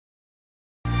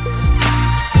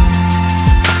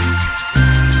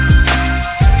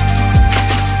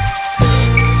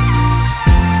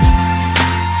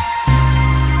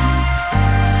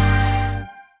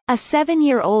A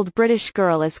 7-year-old British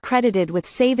girl is credited with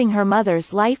saving her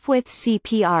mother's life with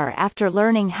CPR after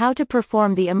learning how to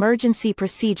perform the emergency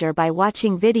procedure by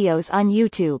watching videos on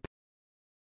YouTube.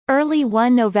 Early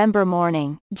one November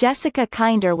morning, Jessica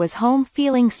Kinder was home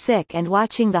feeling sick and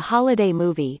watching the holiday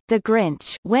movie, The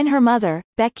Grinch, when her mother,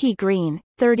 Becky Green,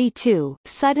 32,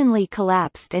 suddenly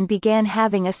collapsed and began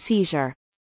having a seizure.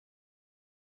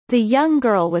 The young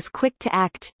girl was quick to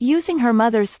act, using her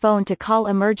mother's phone to call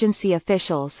emergency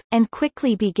officials, and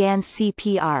quickly began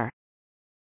CPR.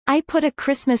 I put a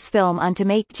Christmas film on to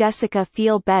make Jessica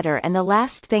feel better, and the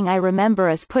last thing I remember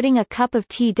is putting a cup of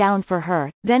tea down for her,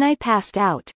 then I passed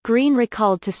out, Green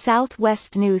recalled to South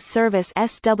West News Service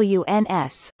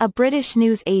SWNS, a British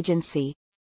news agency.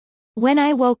 When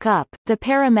I woke up, the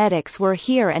paramedics were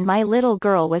here and my little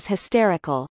girl was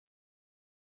hysterical.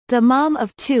 The mom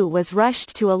of 2 was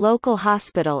rushed to a local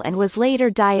hospital and was later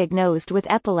diagnosed with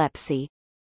epilepsy.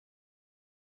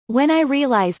 When I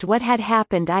realized what had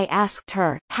happened, I asked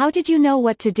her, "How did you know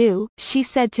what to do?" She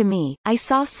said to me, "I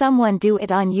saw someone do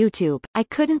it on YouTube. I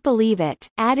couldn't believe it,"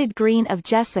 added Green of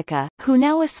Jessica, who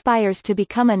now aspires to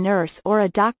become a nurse or a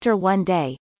doctor one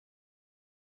day.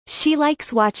 "She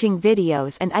likes watching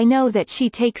videos and I know that she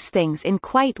takes things in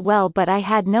quite well, but I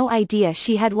had no idea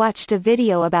she had watched a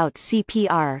video about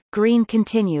CPR," Green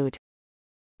continued.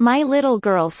 "My little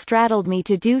girl straddled me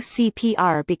to do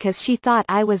CPR because she thought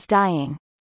I was dying.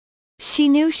 She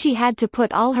knew she had to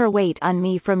put all her weight on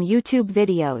me from YouTube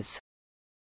videos."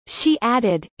 She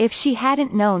added, "If she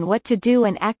hadn't known what to do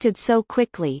and acted so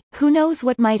quickly, who knows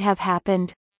what might have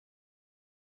happened?"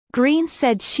 Green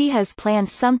said she has planned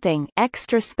something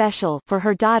extra special for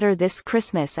her daughter this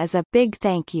Christmas as a big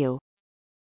thank you.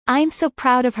 "I'm so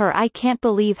proud of her, I can't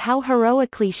believe how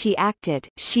heroically she acted,"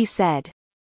 she said.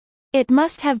 "It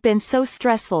must have been so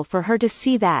stressful for her to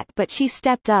see that, but she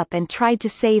stepped up and tried to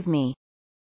save me.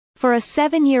 For a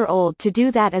 7-year-old to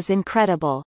do that is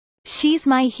incredible. She's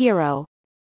my hero."